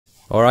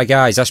Alright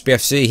guys,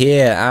 AshbyFC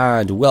here,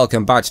 and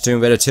welcome back to Tomb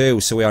Raider 2.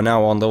 So we are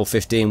now on level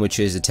 15, which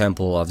is the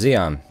Temple of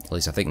Xian. At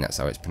least I think that's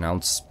how it's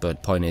pronounced,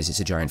 but point is, it's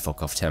a giant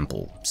fuck-off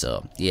temple,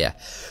 so, yeah.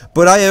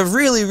 But I have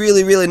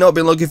really not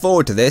been looking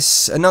forward to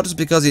this, and not just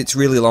because it's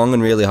really long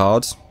and really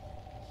hard.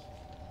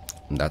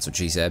 That's what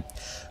she said.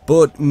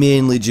 But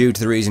mainly due to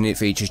the reason it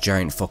features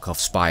giant fuck-off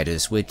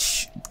spiders,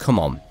 which, come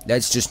on,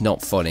 that's just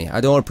not funny.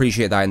 I don't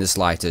appreciate that in the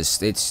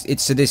slightest.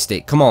 It's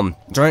sadistic. Come on,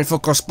 giant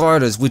fuck-off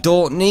spiders, we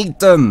don't need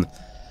them!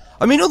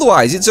 I mean,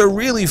 otherwise, it's a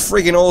really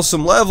friggin'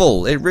 awesome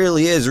level. It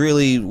really is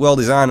really well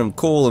designed and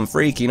cool and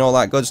freaky and all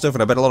that good stuff,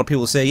 and I bet a lot of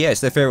people say, yeah,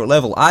 it's their favourite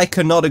level. I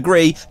cannot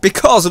agree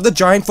because of the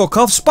giant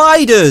fuck-off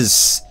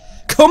spiders!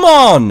 Come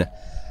on!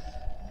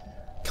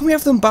 Can we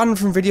have them banned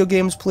from video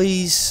games,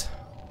 please?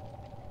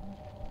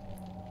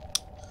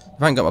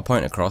 If I ain't got my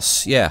point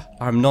across, yeah,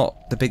 I'm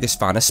not the biggest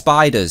fan of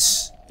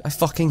spiders. I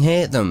fucking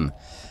hate them.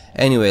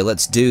 Anyway,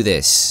 let's do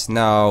this.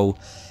 Now,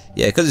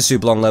 yeah, because it's a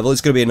super long level,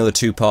 it's going to be another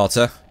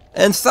two-parter.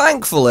 And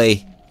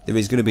thankfully, there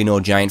is going to be no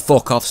giant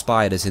fuck-off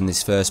spiders in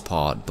this first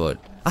part, but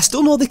I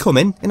still know they're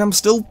coming, and I'm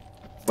still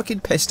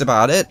fucking pissed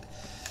about it.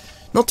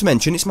 Not to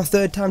mention, it's my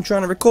third time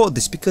trying to record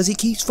this because it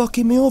keeps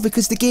fucking me over,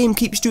 because the game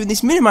keeps doing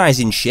this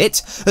minimising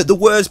shit at the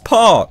worst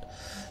part.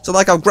 So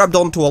like, I've grabbed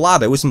onto a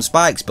ladder with some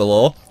spikes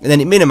below, and then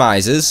it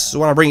minimises, so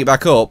when I bring it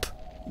back up,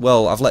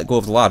 well, I've let go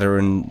of the ladder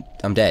and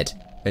I'm dead.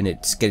 And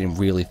it's getting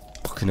really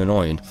fucking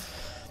annoying.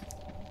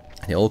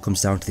 And it all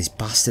comes down to this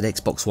bastard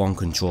Xbox One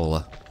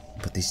controller.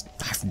 But there's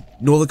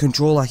no other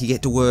controller I can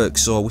get to work,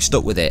 so we're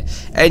stuck with it.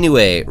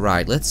 Anyway,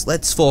 right,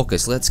 let's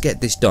focus, let's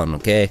get this done,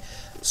 okay?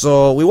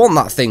 So, we want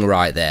that thing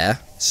right there.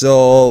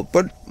 So,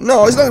 but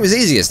no, it's not as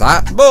easy as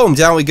that. Boom,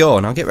 down we go.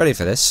 Now get ready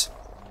for this.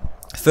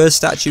 First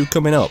statue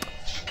coming up.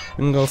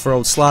 We can go for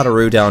old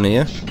Slatteroo down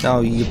here. Now,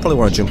 you probably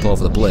want to jump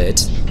over the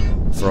blade,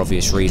 for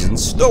obvious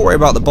reasons. Don't worry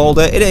about the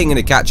boulder, it ain't going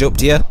to catch up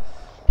to you.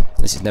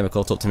 This has never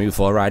caught up to me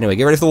before. Right, anyway,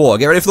 get ready for the water,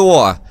 get ready for the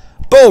water.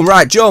 Boom,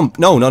 right, jump.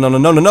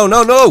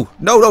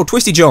 No,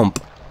 twisty jump.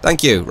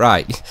 Thank you,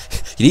 right.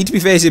 You need to be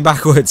facing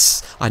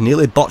backwards. I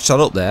nearly botched that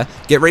up there.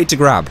 Get ready to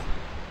grab.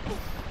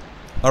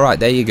 Alright,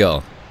 there you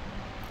go.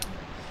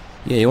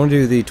 Yeah, you want to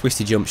do the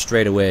twisty jump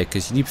straight away,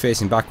 because you need to be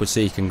facing backwards so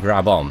you can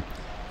grab on.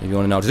 If you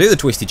want to know how to do the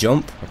twisty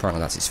jump, apparently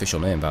that's its official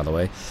name, by the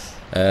way.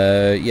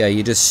 Yeah,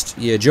 you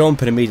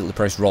jump and immediately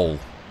press roll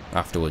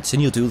afterwards,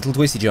 and you'll do a little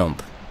twisty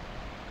jump.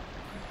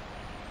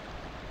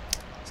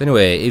 So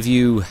anyway, if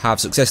you have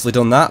successfully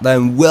done that,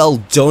 then well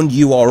done,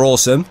 you are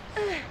awesome.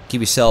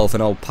 Give yourself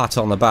an old pat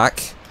on the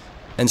back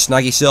and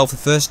snag yourself the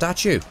first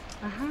statue.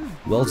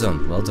 Well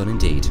done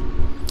indeed.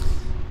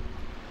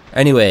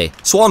 Anyway,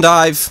 swan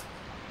dive.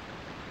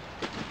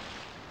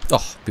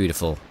 Oh,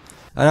 beautiful.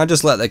 And I'll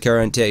just let the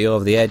current take you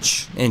over the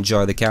edge.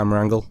 Enjoy the camera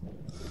angle.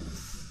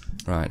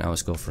 Right, now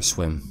let's go for a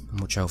swim.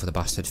 Watch out for the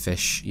bastard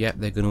fish. Yep,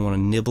 they're going to want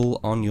to nibble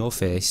on your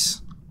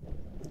face.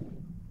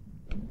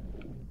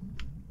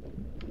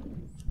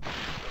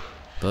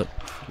 But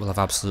we'll have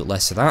absolute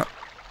less of that.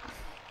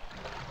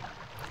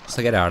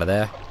 So get out of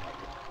there.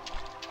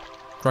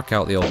 Crack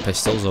out the old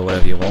pistols or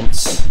whatever you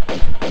want.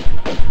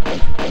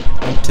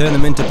 And turn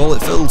them into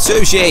bullet-filled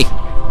sushi!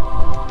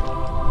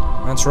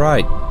 That's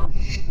right.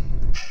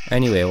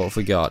 Anyway, what have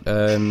we got?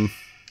 Tell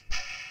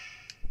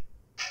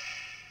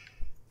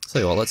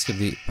you what, let's give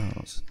the...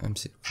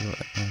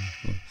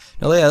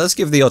 No, yeah, let's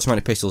give the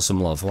automatic pistols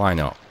some love, why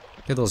not?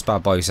 Get those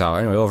bad boys out.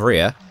 Anyway, over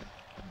here.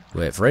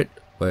 Wait for it.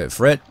 Wait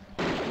for it.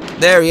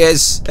 There he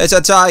is! It's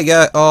a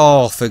tiger!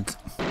 Oh, for...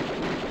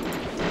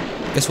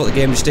 Guess what the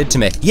game just did to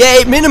me? Yeah,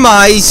 it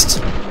minimised!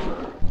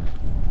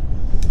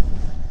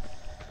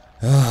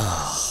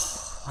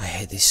 Oh, I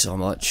hate this so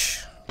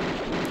much.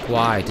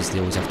 Why does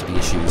there always have to be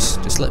issues?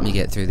 Just let me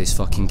get through this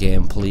fucking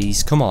game,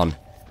 please. Come on.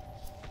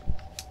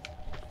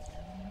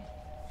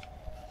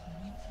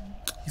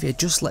 If it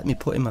just let me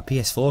put in my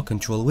PS4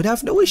 controller, we'd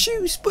have no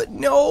issues, but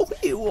no,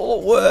 it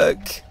won't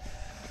work.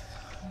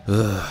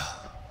 Ugh.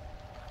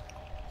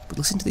 But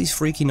listen to these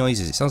freaky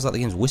noises. It sounds like the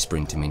game's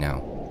whispering to me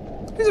now.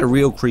 It's a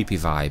real creepy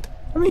vibe.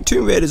 I mean,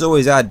 Tomb Raider's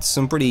always had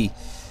some pretty,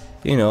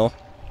 you know,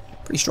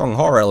 pretty strong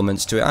horror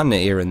elements to it, hasn't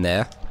it, here and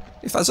there.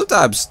 In fact,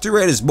 sometimes Tomb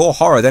Raider's more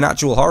horror than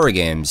actual horror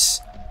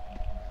games.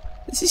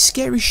 This is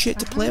scary shit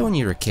to play when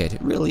you're a kid.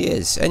 It really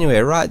is. Anyway,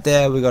 right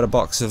there we got a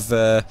box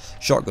of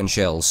shotgun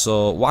shells,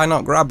 so why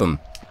not grab them?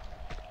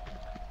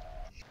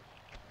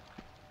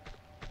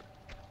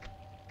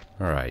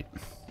 Alright.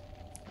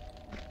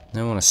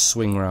 Now I want to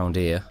swing round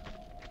here.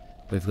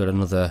 We've got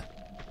another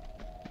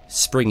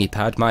springy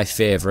pad, my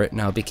favourite.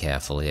 Now be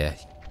careful here.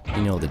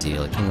 You know the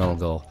deal. It can all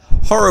go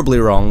horribly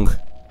wrong.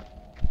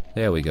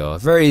 There we go.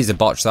 Very easy to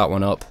botch that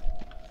one up.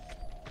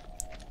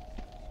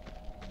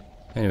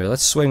 Anyway,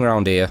 let's swing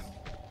around here.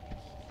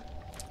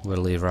 We're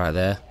gonna leave right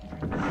there.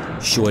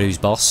 Show who's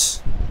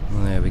boss.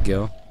 Well, there we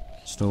go.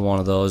 Just another one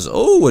of those.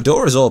 Oh, a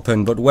door is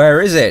open, but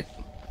where is it?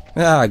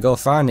 Ah, go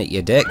find it,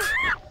 you dick.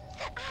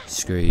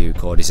 Screw you,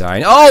 core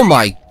design. Oh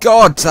my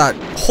god, that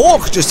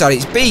hawk just had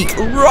its beak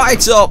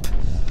right up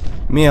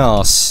me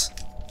arse.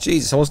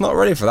 Jesus, I was not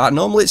ready for that.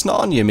 Normally it's not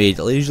on you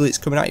immediately. Usually it's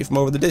coming at you from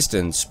over the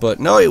distance. But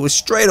no, it was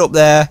straight up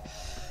there.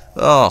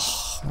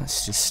 Oh,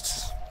 that's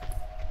just...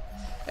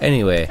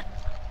 Anyway.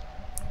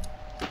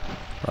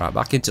 Right,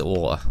 back into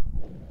water.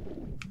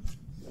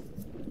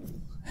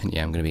 And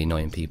yeah, I'm going to be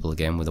annoying people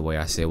again with the way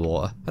I say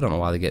water. I don't know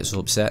why they get so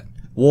upset.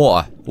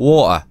 Water,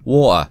 water,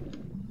 water.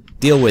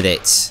 Deal with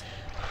it.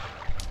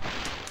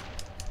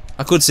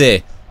 I could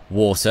say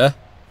water,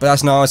 but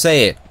that's not how I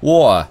say it.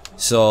 Water.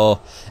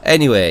 So,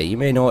 anyway, you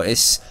may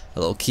notice a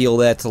little keel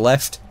there to the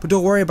left, but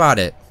don't worry about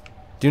it.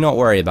 Do not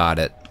worry about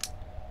it.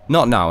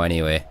 Not now,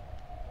 anyway.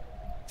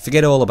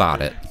 Forget all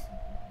about it.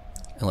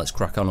 And let's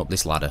crack on up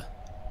this ladder.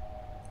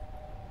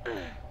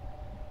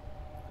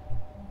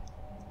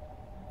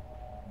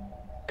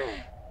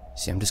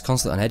 See, I'm just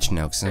constantly on edge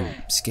now because I'm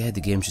scared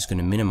the game's just going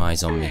to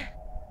minimise on me.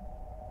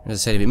 As I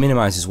said, if it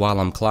minimises while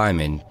I'm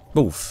climbing,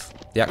 boof,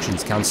 the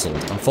action's cancelled.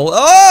 I'm falling.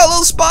 Oh, a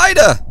little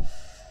spider!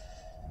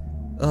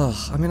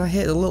 Oh, I mean, I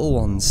hate the little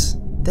ones.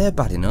 They're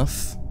bad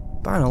enough.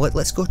 But I don't know,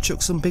 let's go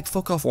chuck some big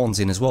fuck off ones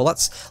in as well.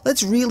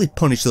 Let's really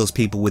punish those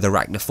people with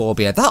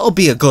arachnophobia. That'll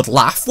be a good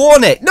laugh,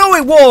 won't it? No,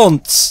 it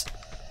won't!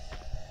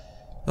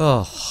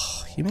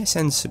 Oh, you may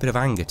sense a bit of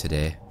anger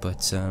today,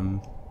 but I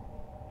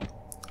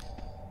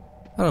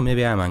don't know,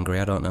 maybe I'm angry,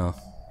 I don't know.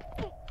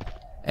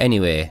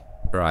 Anyway,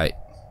 right.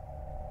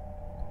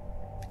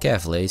 Be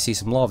careful here, you see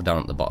some lava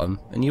down at the bottom,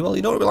 and you don't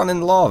want to be landing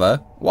in the lava.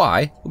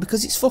 Why? Well,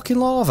 because it's fucking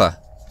lava.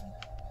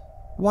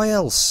 Why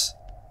else?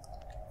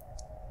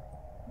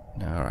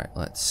 Alright,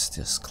 let's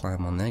just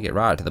climb on there, get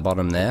right to the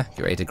bottom there,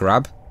 get ready to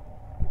grab.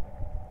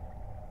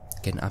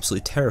 Getting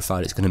absolutely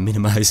terrified it's going to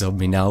minimise on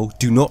me now.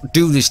 Do not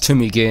do this to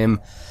me,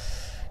 game.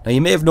 Now, you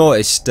may have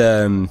noticed,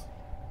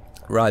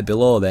 right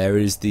below there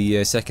is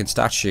the second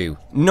statue.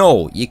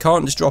 No, you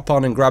can't just drop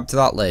on and grab to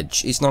that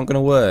ledge. It's not going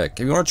to work.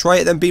 If you want to try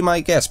it, then be my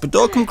guest. But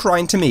don't come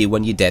crying to me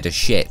when you're dead as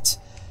shit.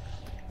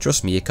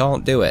 Trust me, you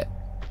can't do it.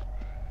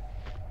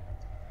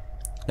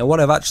 Now, what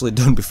I've actually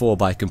done before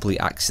by complete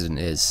accident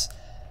is...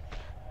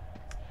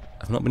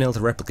 I've not been able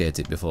to replicate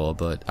it before,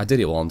 but I did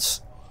it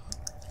once.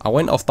 I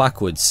went off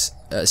backwards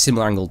at a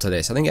similar angle to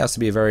this. I think it has to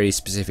be a very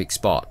specific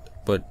spot.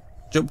 But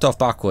jumped off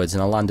backwards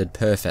and I landed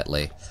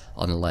perfectly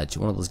on the ledge.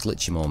 One of those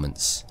glitchy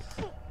moments.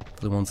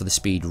 Probably one for the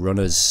speed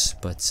runners,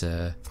 but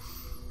that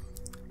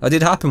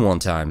did happen one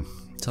time.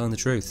 I'm telling the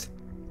truth.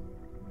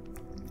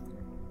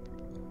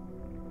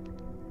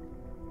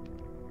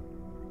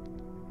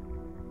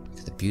 Look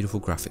at the beautiful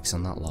graphics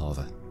on that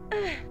lava.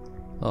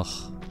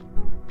 Oh,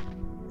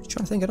 I'm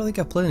trying to think. I don't think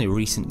I've played any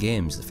recent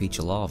games that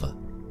feature lava.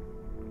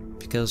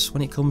 Because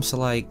when it comes to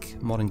like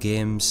modern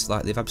games,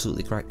 like they've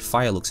absolutely cracked.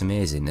 Fire looks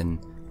amazing, and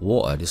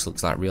water just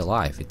looks like real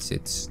life.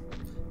 It's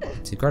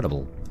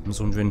incredible. I was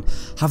wondering,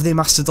 have they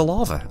mastered the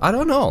lava? I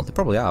don't know. They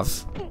probably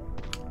have.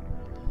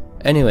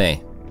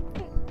 Anyway,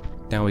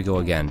 down we go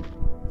again.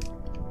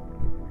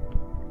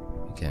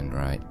 Again,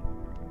 right.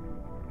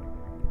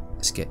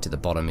 Let's get to the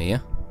bottom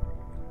here.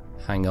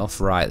 Hang off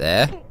right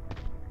there.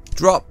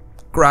 Drop.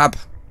 Grab.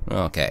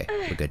 Okay,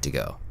 we're good to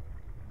go.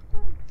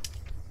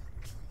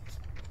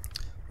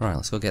 Right,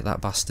 let's go get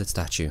that bastard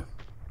statue.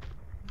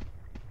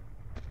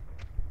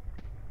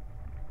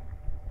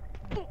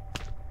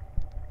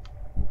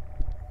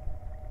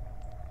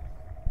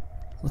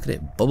 Look at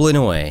it bubbling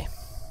away.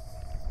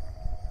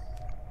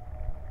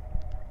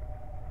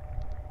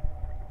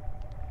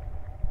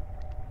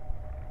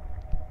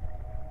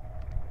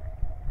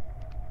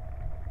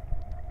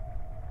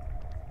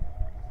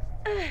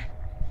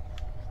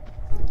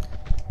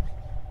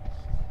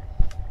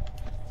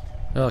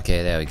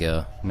 Okay, there we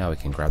go. Now we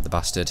can grab the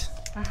bastard.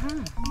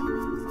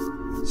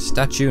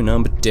 Statue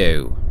number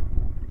 2.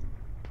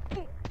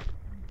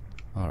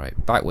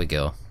 Alright, back we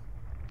go.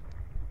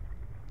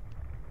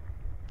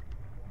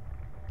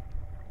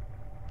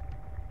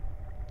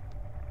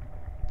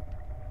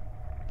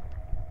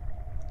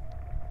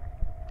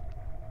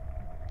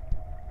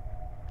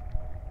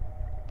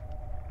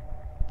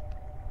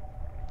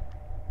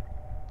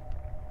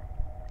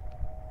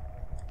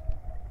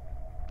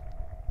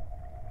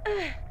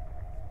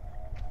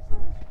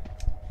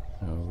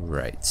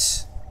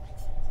 Alright.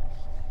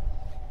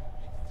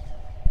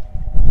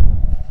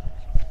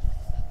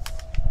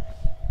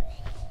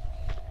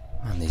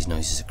 Man, these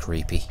noises are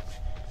creepy.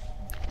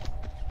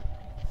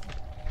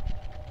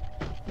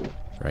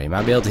 Right, you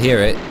might be able to hear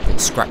it. Little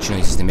scratch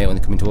noises they make when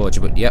they're coming towards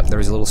you, but yep, there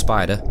is a little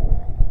spider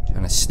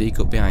trying to sneak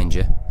up behind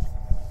you.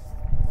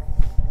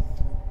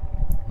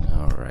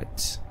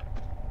 Alright.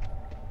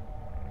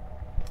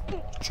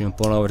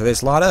 Jump on over to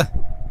this ladder.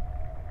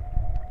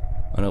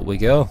 And up we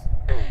go.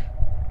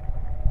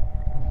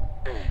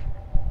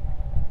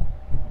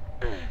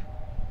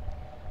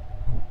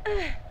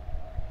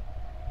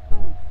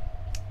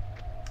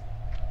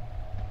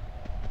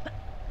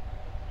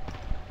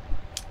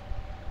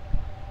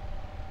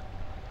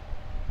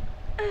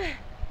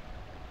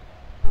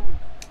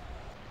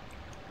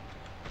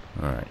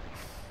 Alright.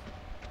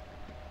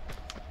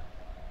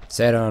 Let's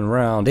head on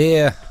round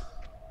here.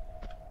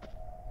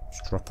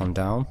 Just drop on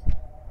down.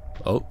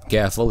 Oh,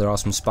 careful, there are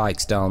some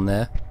spikes down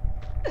there.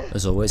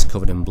 As always,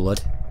 covered in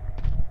blood.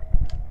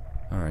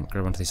 Alright,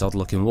 grab onto this odd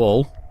looking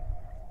wall.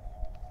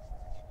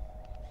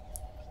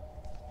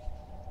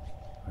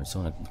 I just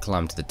want to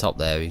climb to the top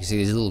there. You can see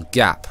there's a little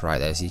gap right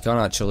there, so you can't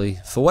actually,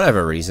 for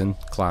whatever reason,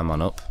 climb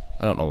on up.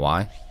 I don't know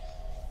why.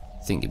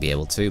 I think you'd be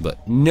able to,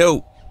 but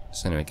no!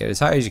 So anyway, get as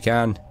high as you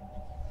can.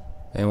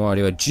 Then you want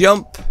to do a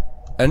jump,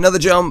 another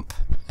jump,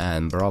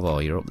 and bravo,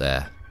 you're up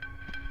there.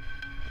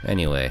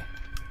 Anyway,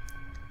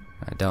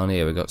 right, down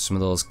here we've got some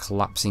of those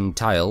collapsing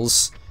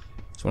tiles.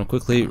 Just want to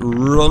quickly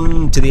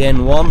run to the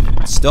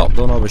N1. Stop,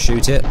 don't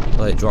overshoot it.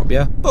 Let it drop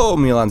you.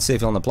 Boom, you land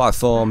safely on the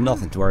platform.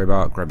 Nothing to worry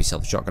about. Grab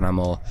yourself shotgun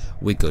ammo.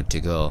 We're good to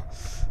go.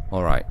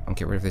 Alright, I'll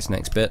get rid of this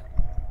next bit.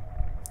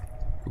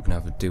 We're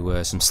going to have to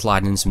do some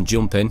sliding and some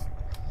jumping.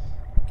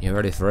 You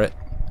ready for it?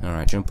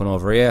 Alright, jumping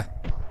over here.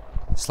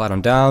 Slide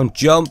on down.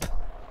 Jump.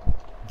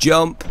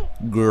 Jump.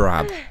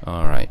 Grab.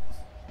 Alright.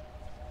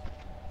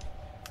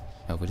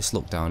 Now, if we just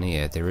look down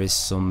here, there is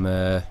some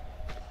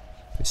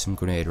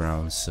grenade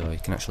rounds, so you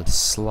can actually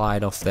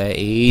slide off there.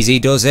 Easy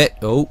does it.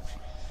 Oh,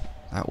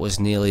 that was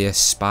nearly a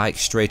spike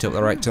straight up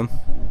the rectum.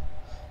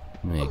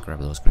 Let me grab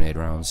those grenade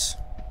rounds.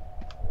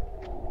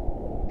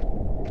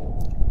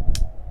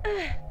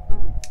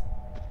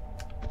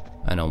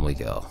 And on we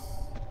go.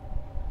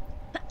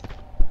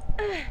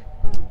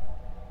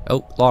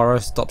 Oh, Laura,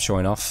 stop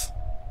showing off.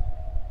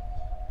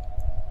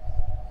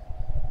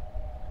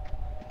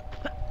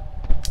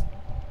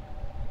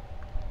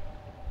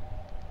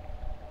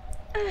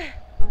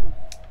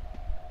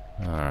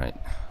 Alright,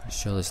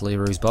 show this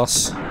lever who's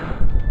boss.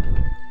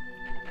 And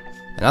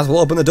as we'll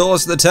open the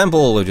doors to the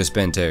temple we've just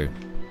been to.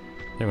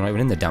 We're not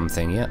even in the damn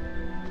thing yet.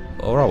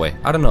 Or are we?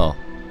 I don't know.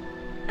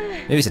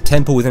 Maybe it's a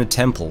temple within a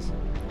temple.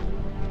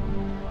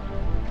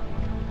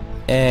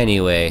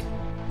 Anyway.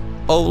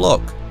 Oh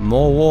look,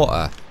 more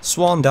water.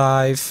 Swan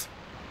dive.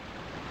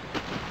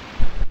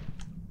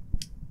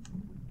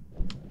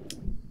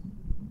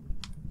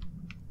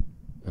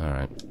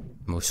 Alright,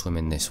 we'll swim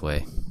in this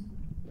way.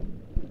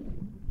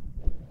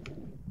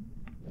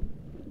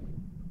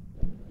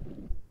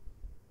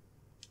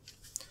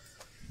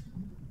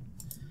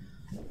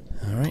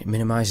 Alright,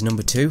 minimise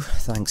number 2.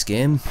 Thanks,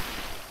 game.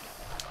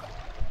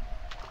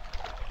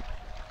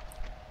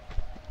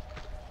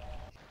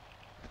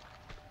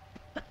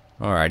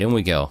 Alright, in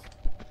we go.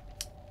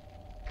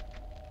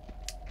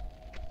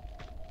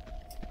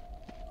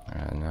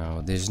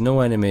 Now, there's no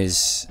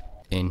enemies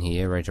in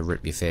here ready to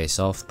rip your face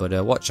off, but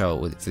watch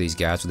out for these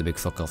guys with the big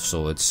fuck-off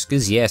swords.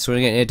 Because, yes, when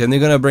we get hit, and they're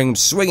going to bring them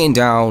swinging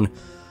down.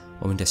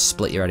 I'm going to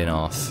split your head in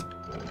half.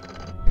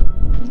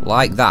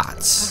 Like that.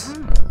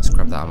 Let's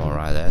grab that ammo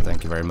right there,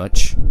 thank you very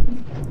much.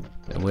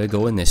 And we're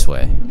going this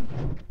way.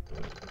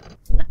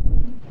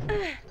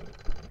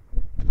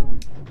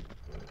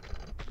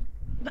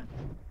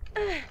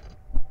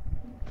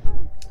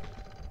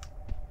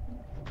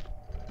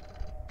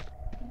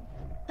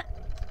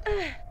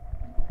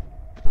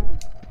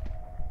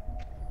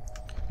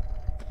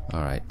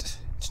 Alright,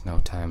 it's now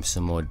time for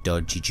some more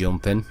dodgy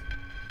jumping.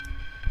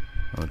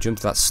 I'll jump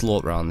to that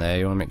slope round there,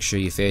 you want to make sure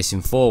you're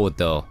facing forward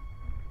though.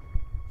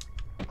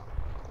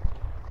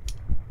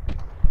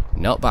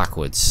 Not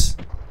backwards.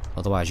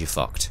 Otherwise you're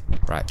fucked.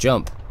 Right,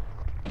 jump.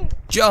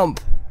 Jump!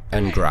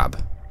 And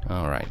grab.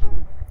 Alright.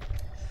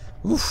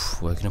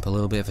 Oof, working up a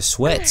little bit of a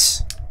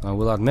sweat, I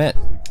will admit.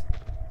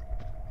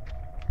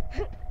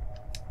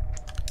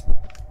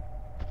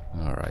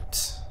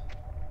 Alright.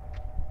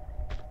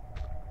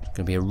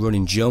 Gonna be a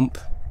running jump.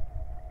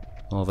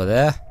 Over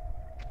there.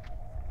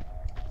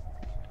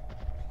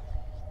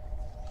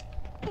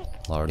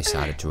 Laura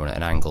decided to run at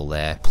an angle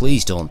there.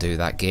 Please don't do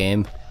that,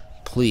 game.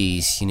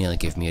 Please, you nearly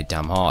give me a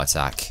damn heart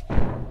attack.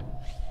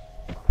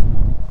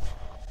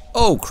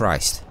 Oh,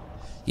 Christ.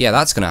 Yeah,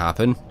 that's going to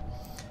happen.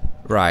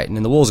 Right, and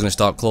then the walls are going to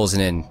start closing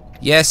in.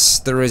 Yes,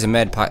 there is a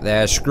med pack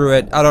there. Screw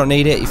it. I don't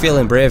need it. You're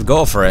feeling brave.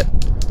 Go for it.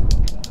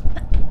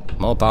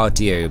 More power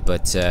to you,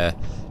 but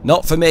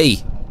not for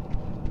me.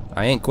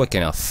 I ain't quick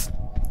enough.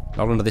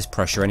 Not under this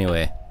pressure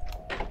anyway.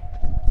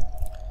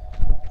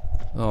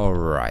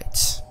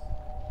 Alright.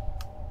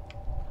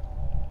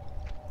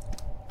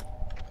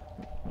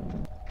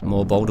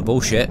 More boulder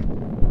bullshit.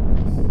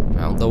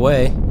 Out the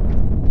way.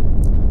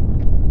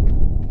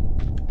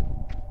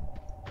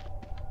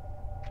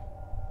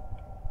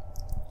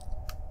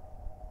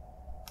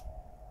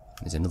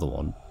 There's another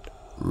one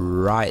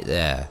right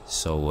there.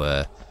 So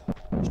let's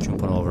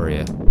jump on over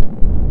here.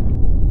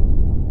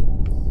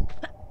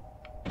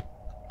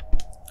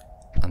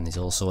 And there's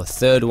also a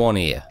third one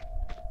here.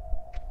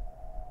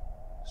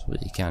 So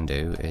what you can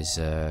do is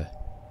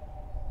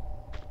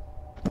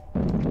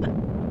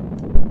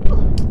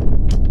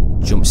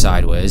jump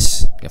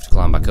sideways. You have to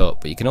climb back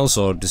up, but you can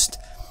also just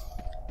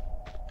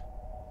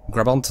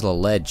grab onto the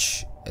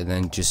ledge and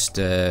then just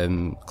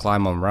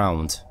climb on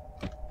round.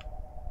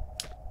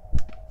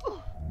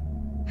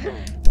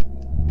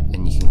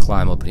 And you can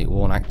climb up and it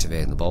won't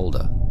activate the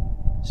boulder.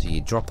 So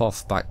you drop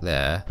off back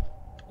there,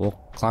 or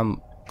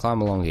climb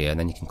along here, and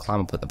then you can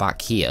climb up at the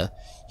back here.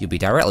 You'll be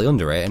directly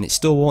under it and it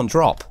still won't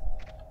drop.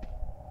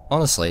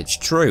 Honestly, it's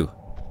true.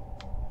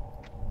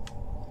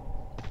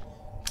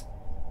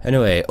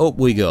 Anyway, up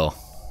we go.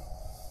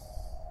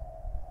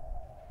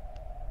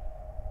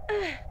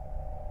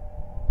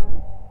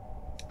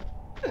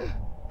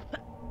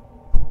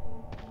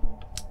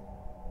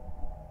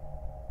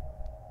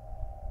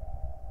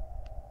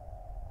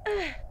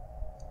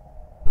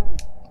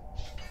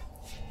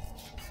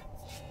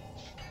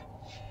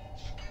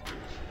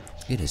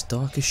 It is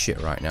dark as shit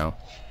right now.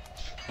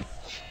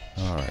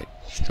 Alright,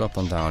 just drop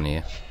on down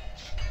here.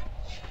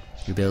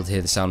 You'll be able to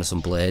hear the sound of some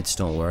blades,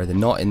 don't worry. They're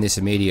not in this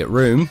immediate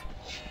room.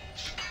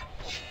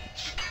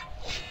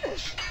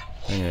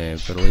 Anyway,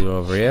 we've got to leave it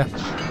over here.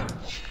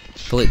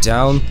 Pull it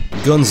down.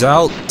 Guns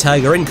out.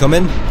 Tiger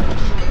incoming.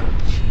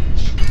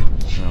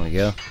 There we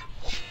go.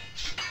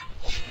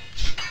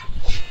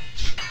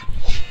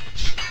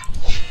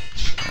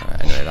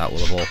 Alright, anyway, that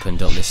will have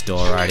opened up this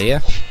door right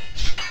here.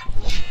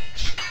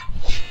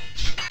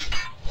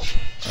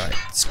 Alright,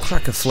 let's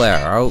crack a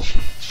flare out.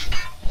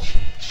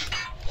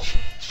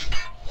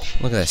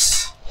 Look at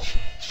this.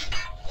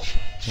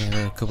 Yeah,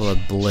 there are a couple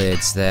of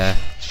blades there.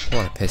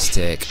 What a piss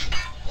take.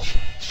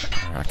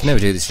 I can never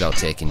do this without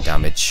taking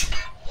damage.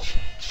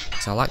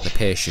 So I lack the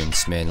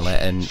patience mainly,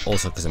 and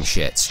also because I'm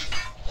shit.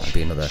 That'd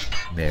be another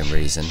main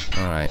reason.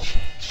 Alright.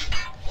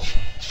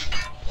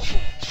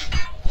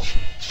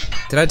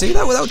 Did I do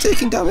that without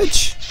taking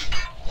damage?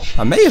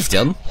 I may have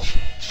done.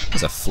 It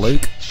was a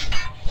fluke.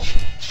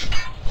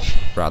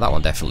 Right, that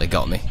one definitely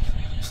got me.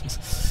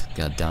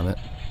 God damn it.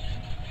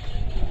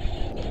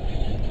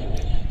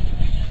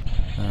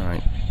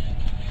 Alright.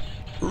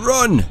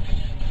 Run!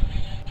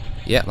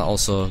 Yeah, that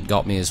also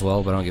got me as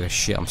well, but I don't give a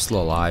shit, I'm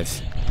still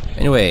alive.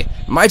 Anyway,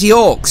 Mighty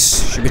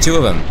Orcs! Should be two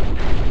of them.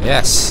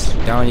 Yes,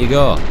 down you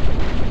go.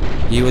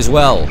 You as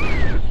well.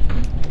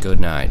 Good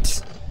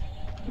night.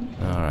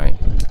 Alright.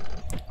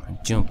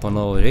 Jump on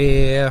over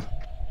here.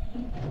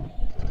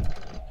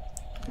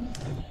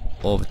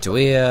 Over to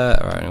here.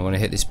 Alright, I'm going to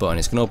hit this button.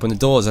 It's going to open the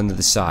doors under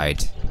the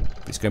side.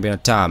 It's going to be on a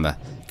timer.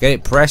 Get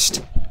it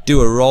pressed.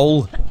 Do a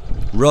roll.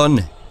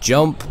 Run.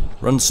 Jump.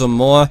 Run some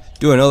more.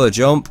 Do another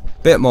jump.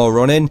 Bit more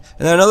running.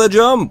 And then another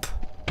jump.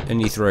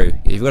 And you're through.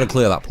 You've got to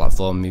clear that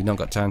platform. You've not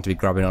got time to be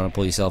grabbing on and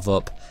pull yourself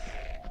up.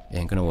 It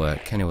ain't going to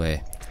work.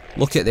 Anyway.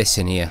 Look at this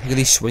in here. Look at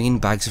these swinging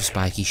bags of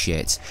spiky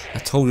shit. I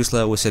told you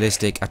Slayer was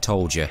sadistic. I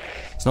told you.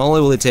 So not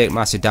only will they take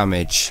massive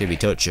damage if you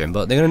touch them,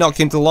 but they're going to knock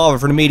you into the lava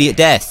for an immediate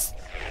death.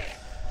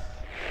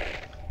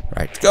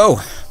 Right, go!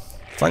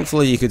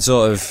 Thankfully you could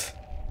sort of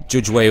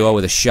judge where you are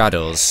with the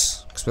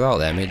shadows, because without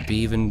them it'd be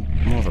even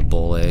more of a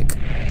ball ache.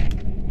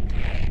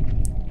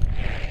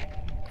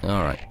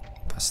 Alright,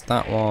 past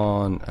that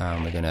one,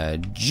 and we're gonna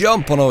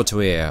jump on over to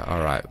here.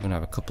 Alright, we're gonna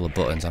have a couple of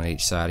buttons on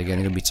each side again,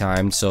 they're gonna be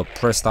timed, so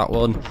press that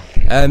one.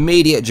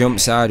 Immediate jump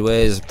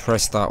sideways,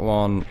 press that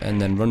one,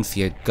 and then run for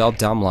your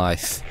goddamn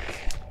life.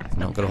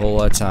 Not got a whole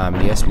lot of time,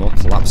 and yes, more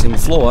collapsing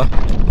floor.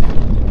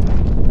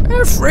 And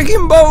a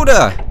friggin'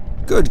 boulder!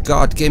 Good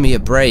God, give me a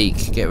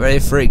break. Get ready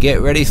for it,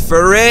 get ready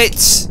for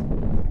it!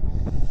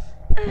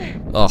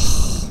 Oh.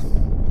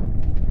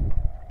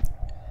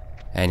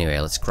 Anyway,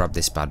 let's grab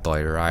this bad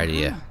boy right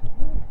here.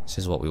 This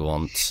is what we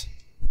want.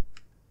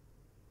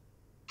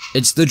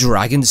 It's the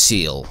dragon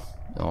seal.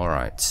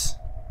 Alright.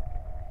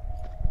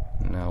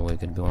 Now we're going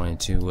to be wanting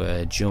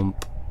to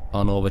jump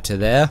on over to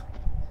there.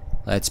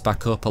 Let's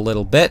back up a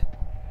little bit.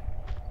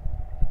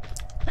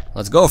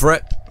 Let's go for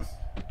it.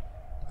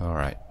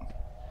 Alright.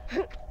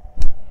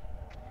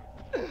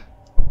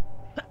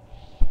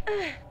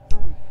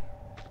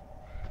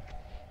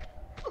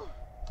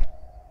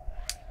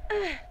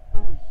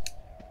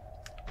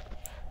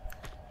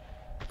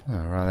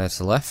 Alright, there to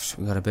the left.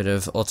 We've got a bit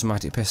of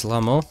automatic pistol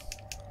ammo.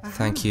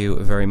 Thank you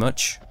very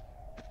much.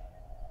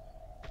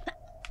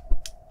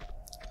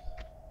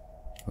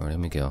 Right, here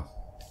we go.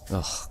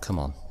 Oh, come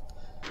on.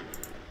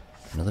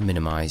 Another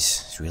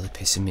minimize. It's really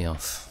pissing me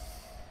off.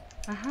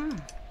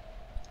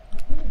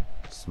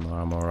 Some more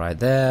ammo right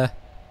there.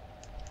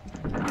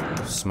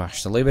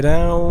 Smash the lever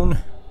down.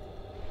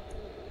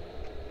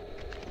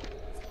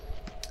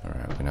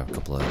 Alright, we're gonna have a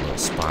couple of little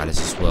spiders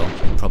as well. You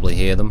can probably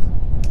hear them.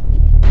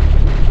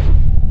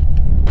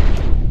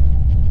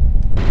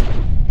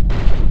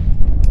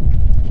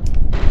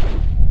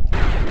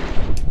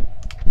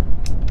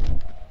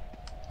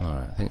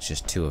 Alright, I think it's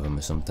just two of them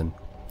or something.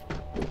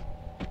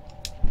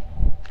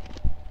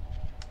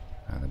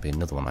 And there'll be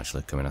another one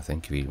actually coming, I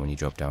think, when you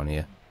drop down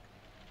here.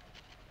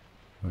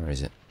 Where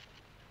is it?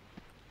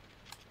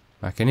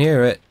 I can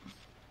hear it.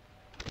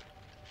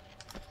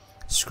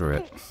 Screw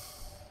it.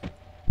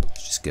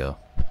 Let's just go.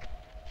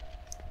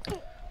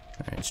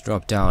 Alright, let's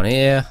drop down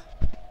here.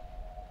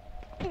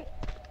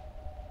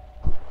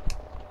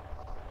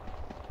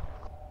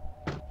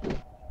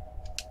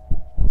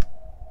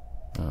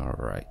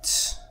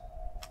 Alright.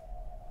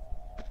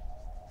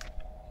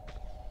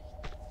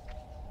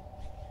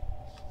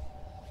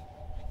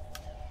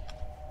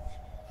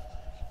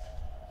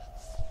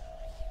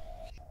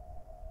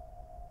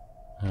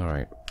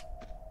 Alright.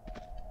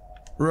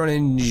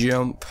 Running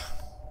jump.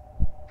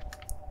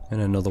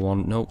 And another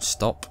one. No,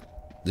 stop.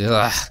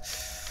 Ugh.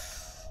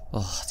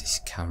 Oh, this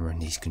camera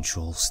and these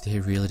controls, they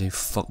really do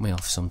fuck me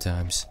off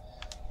sometimes.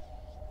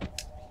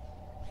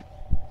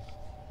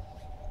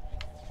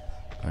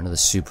 Another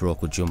super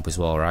awkward jump as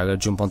well, right? I gotta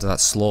jump onto that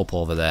slope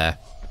over there.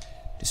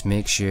 Just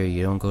make sure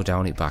you don't go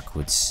down it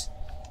backwards.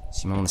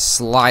 So you might want to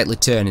slightly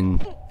turn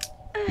in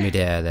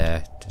mid-air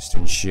there, just to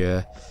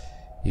ensure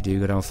you do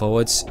go down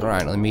forwards.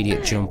 Alright, an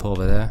immediate jump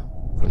over there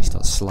before you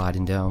start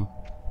sliding down.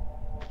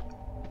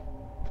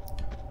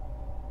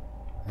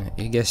 Right,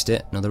 you guessed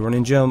it, another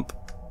running jump.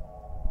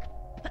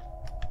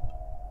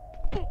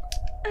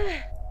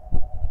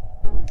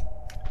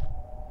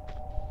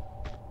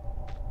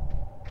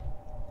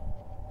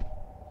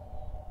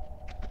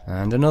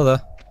 And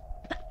another.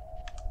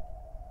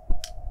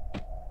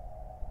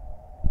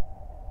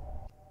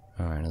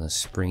 Alright, another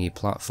springy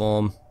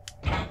platform.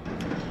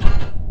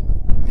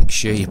 Make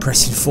sure you're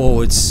pressing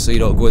forwards so you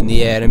don't go in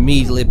the air and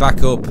immediately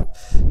back up.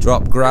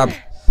 Drop, grab.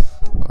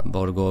 Let the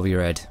boulder go over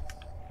your head.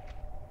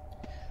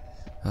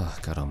 Oh,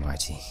 God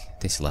almighty.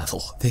 This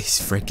level. This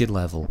freaking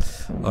level.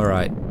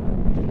 Alright.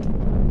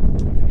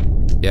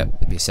 Yep,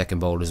 there'll be a second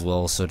boulder as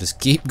well, so just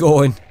keep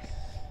going.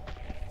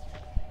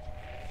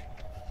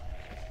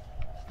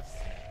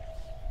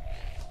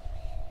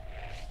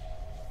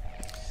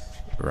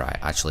 Right,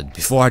 actually,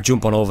 before I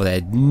jump on over there,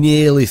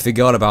 nearly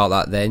forgot about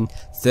that then.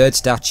 Third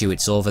statue,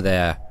 it's over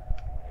there.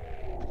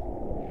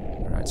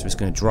 Right, so it's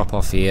going to drop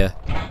off here.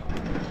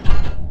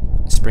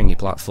 Springy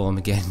platform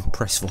again,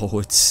 press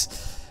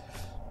forwards.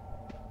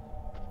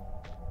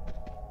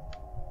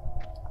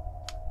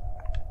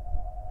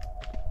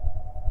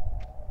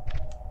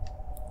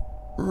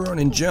 Run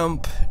and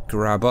jump,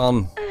 grab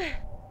on.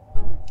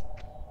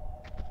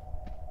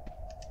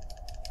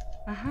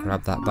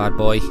 Grab that bad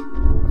boy.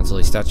 Until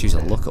these statues,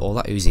 and look at all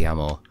that Uzi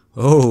ammo.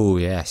 Oh,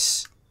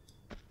 yes.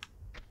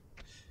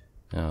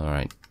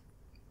 Alright.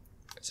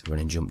 So run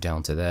and jump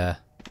down to there.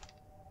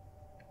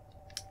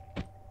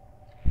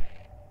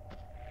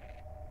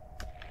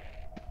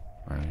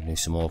 I'm going to do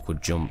some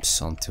awkward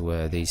jumps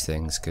onto these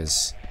things,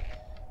 because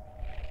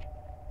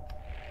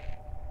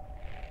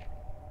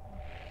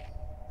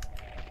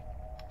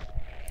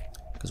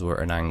we're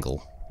at an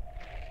angle.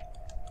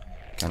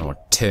 Kind of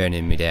want to turn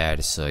in mid-air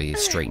just so you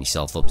straighten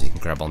yourself up so you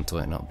can grab onto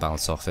it and not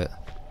bounce off it.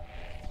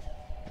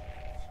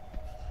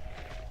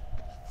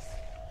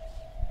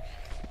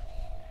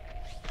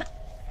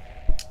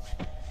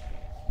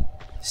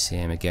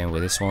 Same again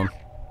with this one.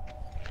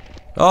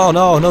 Oh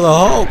no, another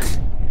Hulk!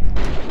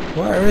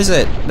 Where is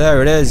it?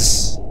 There it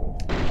is.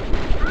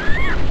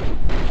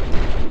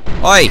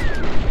 Oi!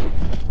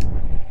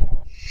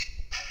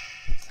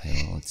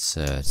 Hang on, let's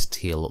just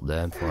heal up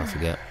there before I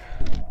forget.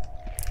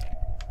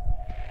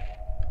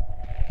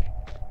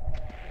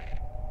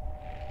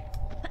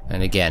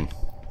 And again,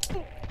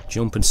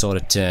 jump and sort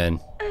of turn.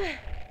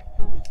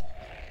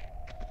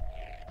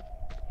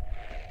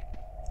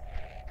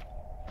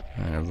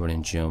 And a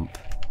running jump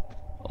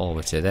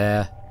over to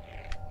there.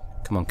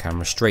 Come on,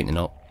 camera, straighten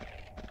up.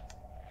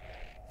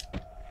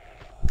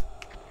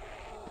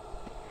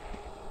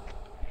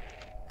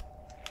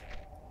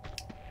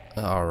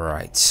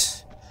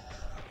 Alright.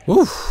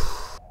 Woo!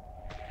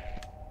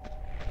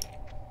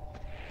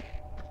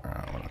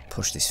 I want to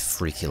push this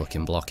freaky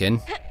looking block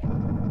in.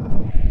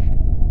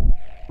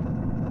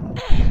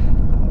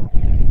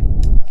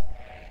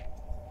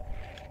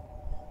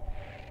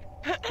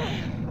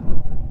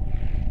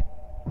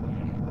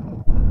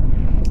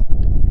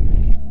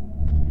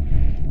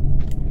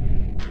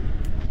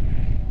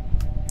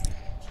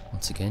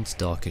 Once again, it's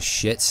dark as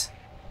shit.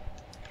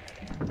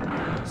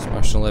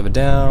 Smash the lever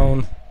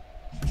down.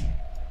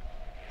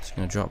 Just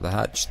gonna drop the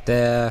hatch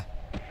there.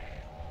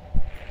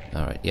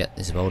 Alright, yeah,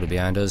 there's a boulder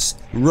behind us.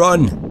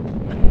 Run!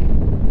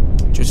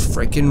 Just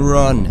freaking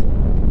run!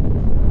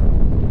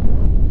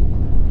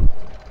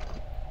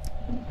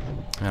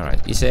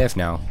 Alright, you're safe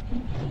now.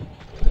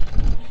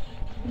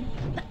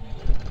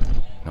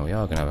 Now we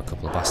are gonna have a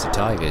couple of bastard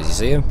tigers. You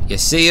see them? You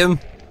see them?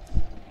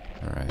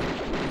 Alright.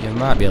 You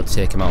might be able to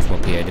take them out from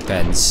up here,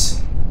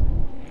 depends.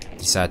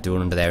 Decide to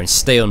run under there and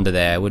stay under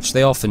there, which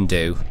they often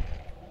do.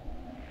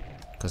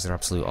 Because they're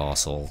absolute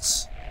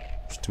arseholes.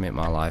 Just to make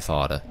my life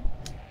harder.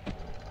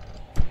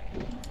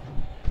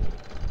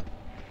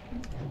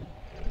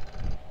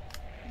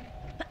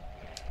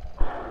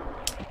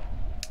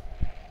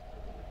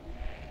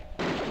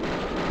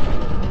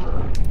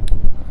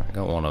 I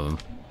got one of them.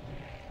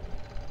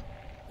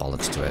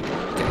 Bollocks to it.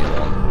 Get the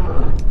other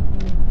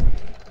one.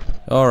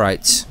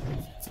 Alright.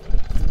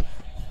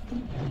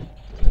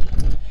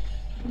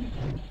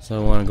 So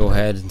I want to go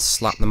ahead and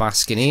slap the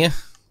mask in here.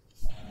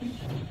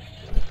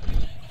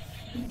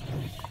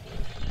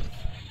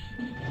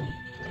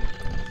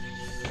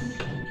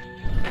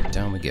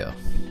 Down we go.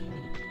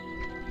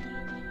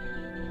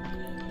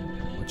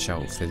 Watch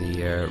out for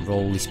the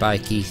rolly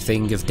spiky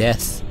thing of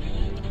death.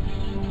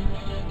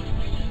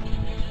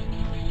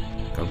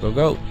 Go, go,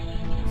 go.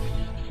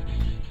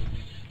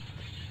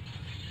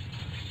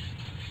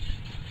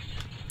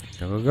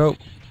 Go, go, go.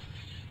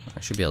 I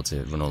should be able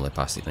to run all the way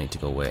past it. I need to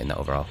go wait in that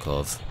other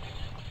alcove.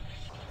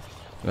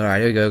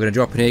 Alright, here we go. Gonna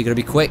drop in here. Gonna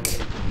be quick.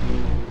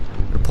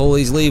 pull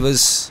these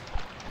levers.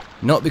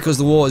 Not because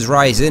the water's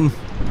rising,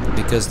 but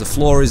because the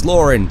floor is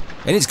lowering.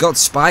 And it's got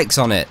spikes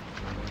on it.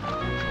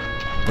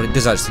 But it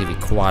does actually give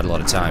you quite a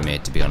lot of time here,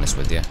 to be honest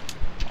with you.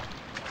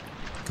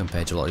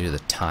 Compared to a lot of the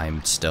other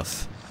timed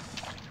stuff.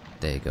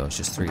 There you go, it's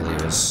just 3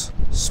 levers.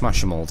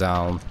 Smash them all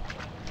down.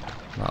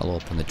 That'll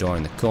open the door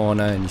in the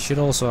corner. And you should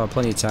also have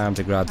plenty of time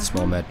to grab the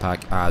small med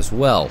pack as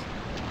well.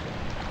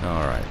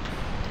 Alright.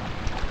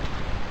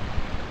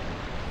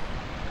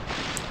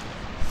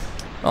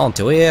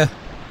 Onto here.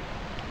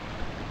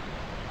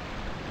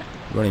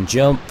 Running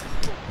jump.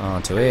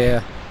 Onto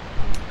here.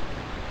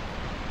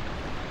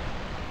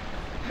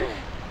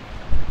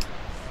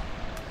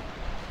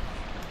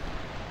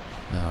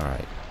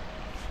 Alright.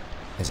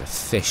 There's a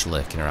fish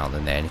lurking around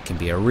in there and it can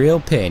be a real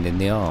pain in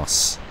the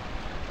arse.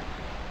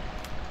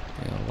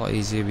 A lot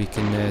easier if you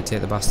can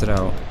take the bastard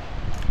out.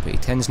 But he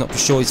tends not to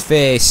show his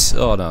face.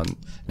 Oh no.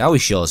 Now he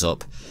shows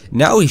up.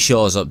 Now he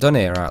shows up, doesn't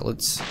he? Right,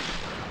 let's...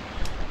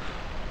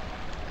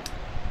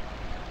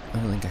 I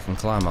don't think I can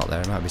climb out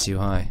there. It might be too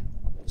high.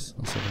 Let's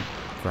have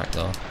a crack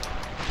though.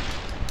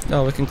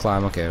 No, we can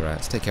climb. Okay, right.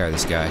 Let's take care of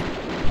this guy.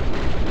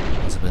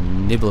 He's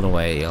been nibbling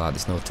away like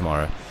there's no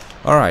tomorrow.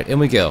 Alright, in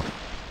we go.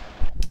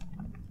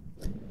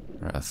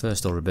 Right, our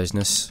first order of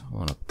business. I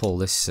want to pull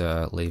this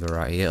lever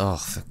right here. Oh,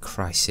 for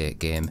Christ's sake,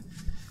 game.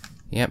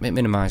 Yep, it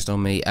minimised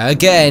on me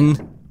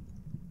again.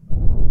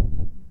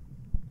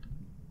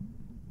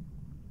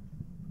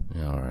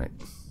 Alright.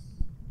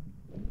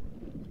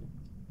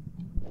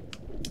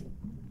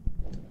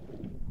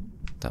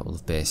 That will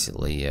have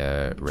basically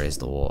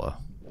raised the water.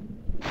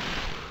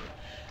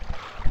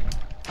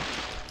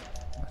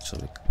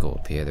 Actually, we could go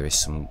up here. There is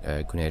some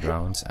grenade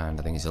rounds, and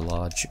I think it's a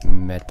large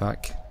med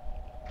pack.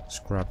 Let's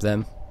grab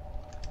them.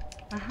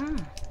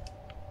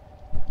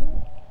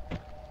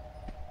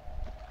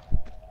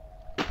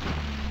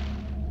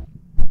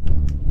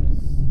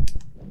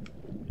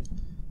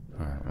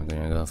 Alright, I'm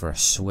gonna go for a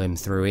swim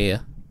through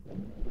here.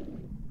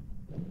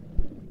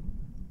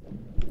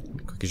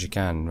 Quick as you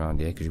can around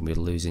here, because you'll be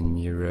losing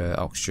your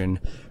oxygen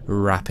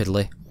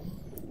rapidly.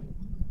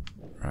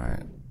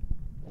 Right.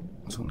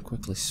 So I'm gonna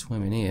quickly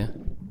swim in here.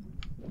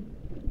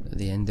 At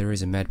the end there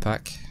is a med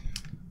pack.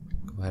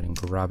 Go ahead and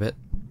grab it.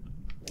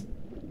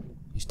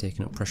 He's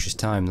taking up precious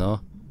time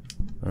though.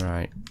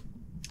 Alright.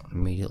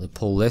 Immediately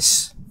pull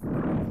this.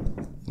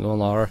 Go on,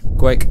 Laura.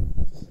 Quick.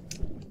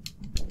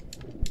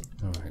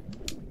 Alright.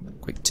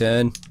 Quick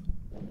turn.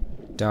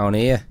 Down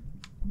here.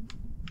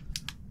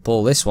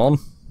 Pull this one.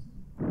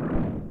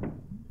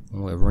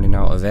 Oh, we're running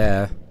out of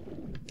air.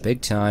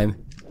 Big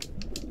time.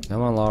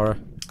 Come on, Laura.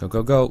 Go,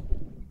 go, go.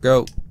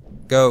 Go.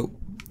 Go.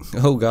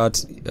 Oh god.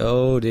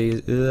 Oh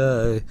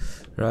dear.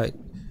 Right.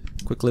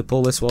 Quickly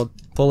pull this one.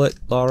 Pull it,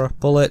 Laura.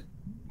 Pull it.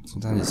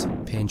 Sometimes it's a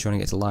pain trying to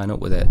get to line up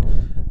with it.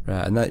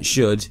 Right, and that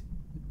should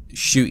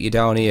shoot you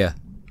down here.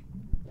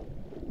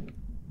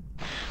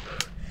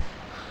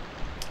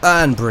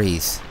 And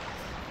breathe.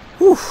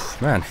 Whew,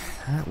 man,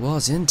 that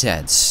was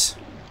intense.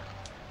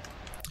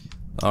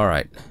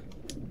 Alright.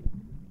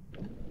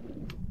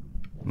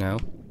 Now,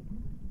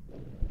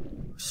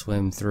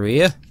 swim through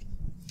here.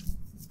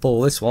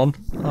 Pull this one.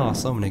 Oh,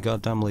 so many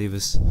goddamn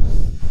levers.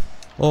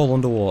 All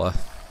underwater.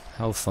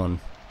 How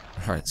fun.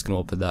 Alright, it's going to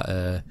open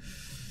that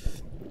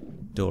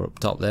door up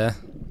top there.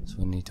 So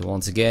we need to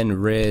once again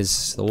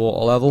raise the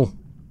water level.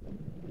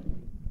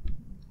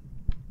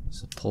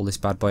 So pull this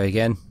bad boy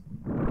again.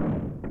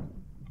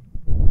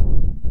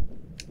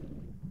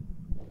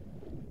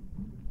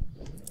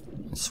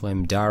 And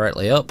swim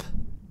directly up.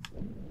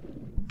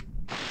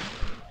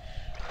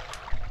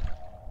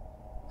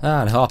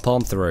 And hop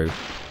on through.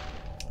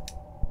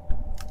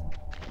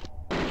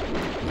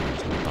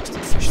 There's a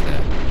bastard fish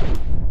there.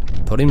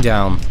 Put him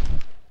down.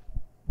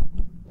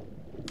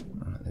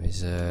 Right,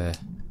 there's a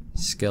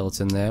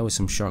skeleton there with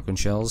some shotgun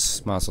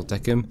shells. Might as well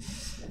take him.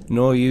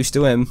 No use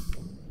to him.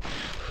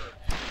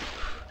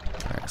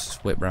 Right, let's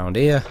just whip round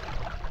here.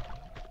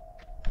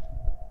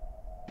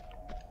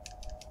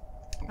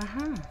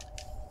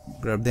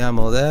 Grab the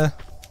ammo there.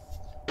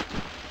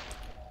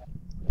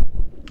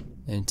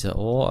 Into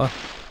water.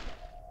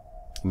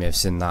 You may have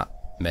seen that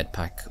med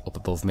pack up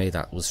above me.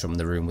 That was from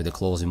the room with the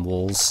closing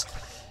walls.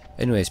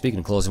 Anyway, speaking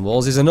of closing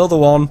walls, there's another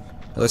one.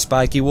 Another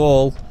spiky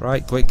wall.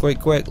 Right, quick, quick,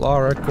 quick,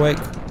 Laura, quick.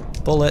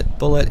 Pull it,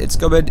 pull it. It's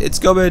coming, it's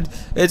coming,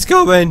 it's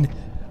coming.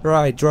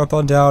 Right, drop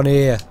on down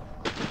here.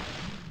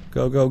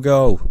 Go, go,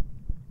 go.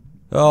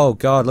 Oh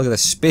god, look at the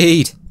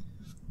speed.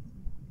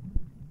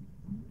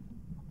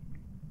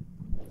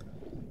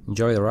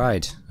 Enjoy the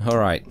ride.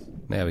 Alright,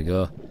 there we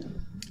go.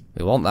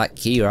 We want that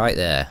key right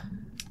there.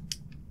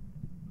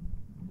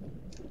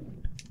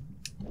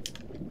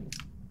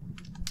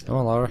 Come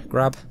on, Laura,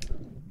 grab.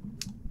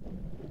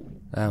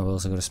 And we've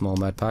also got a small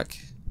med pack.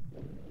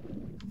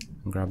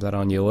 Grab that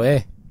on your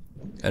way.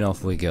 And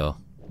off we go.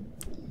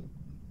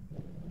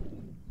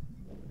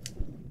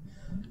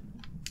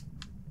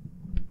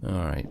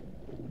 Alright.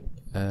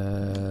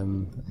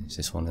 It's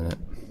this one, isn't it?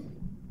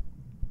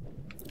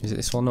 Is it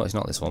this one? No, it's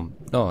not this one.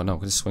 No, no,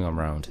 because it's swing on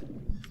round.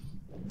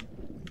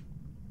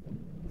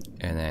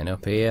 And then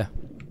up here.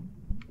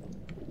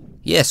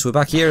 Yes, we're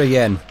back here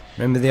again.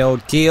 Remember the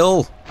old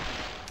keel?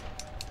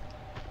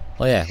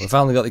 Oh yeah, we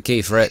finally got the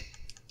key for it.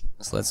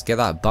 So let's get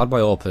that bad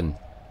boy open.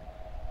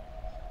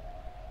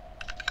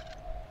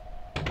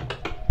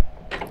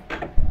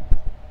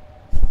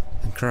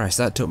 And Christ,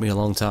 that took me a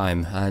long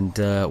time. And,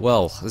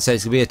 well, let's say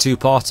it's going to be a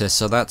two-parter,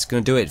 so that's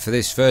going to do it for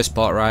this first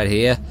part right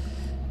here.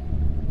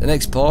 The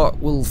next part,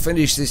 we'll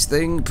finish this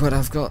thing, but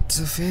I've got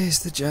to face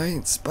the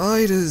giant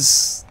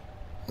spiders.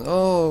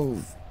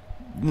 Oh.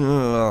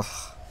 Ugh.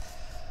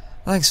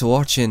 Thanks for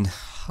watching.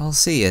 I'll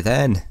see you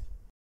then.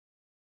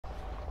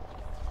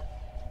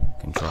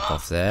 Can drop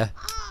off there.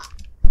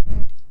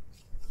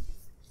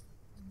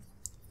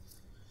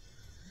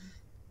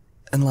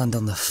 And land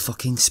on the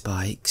fucking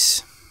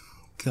spikes.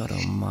 God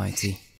almighty.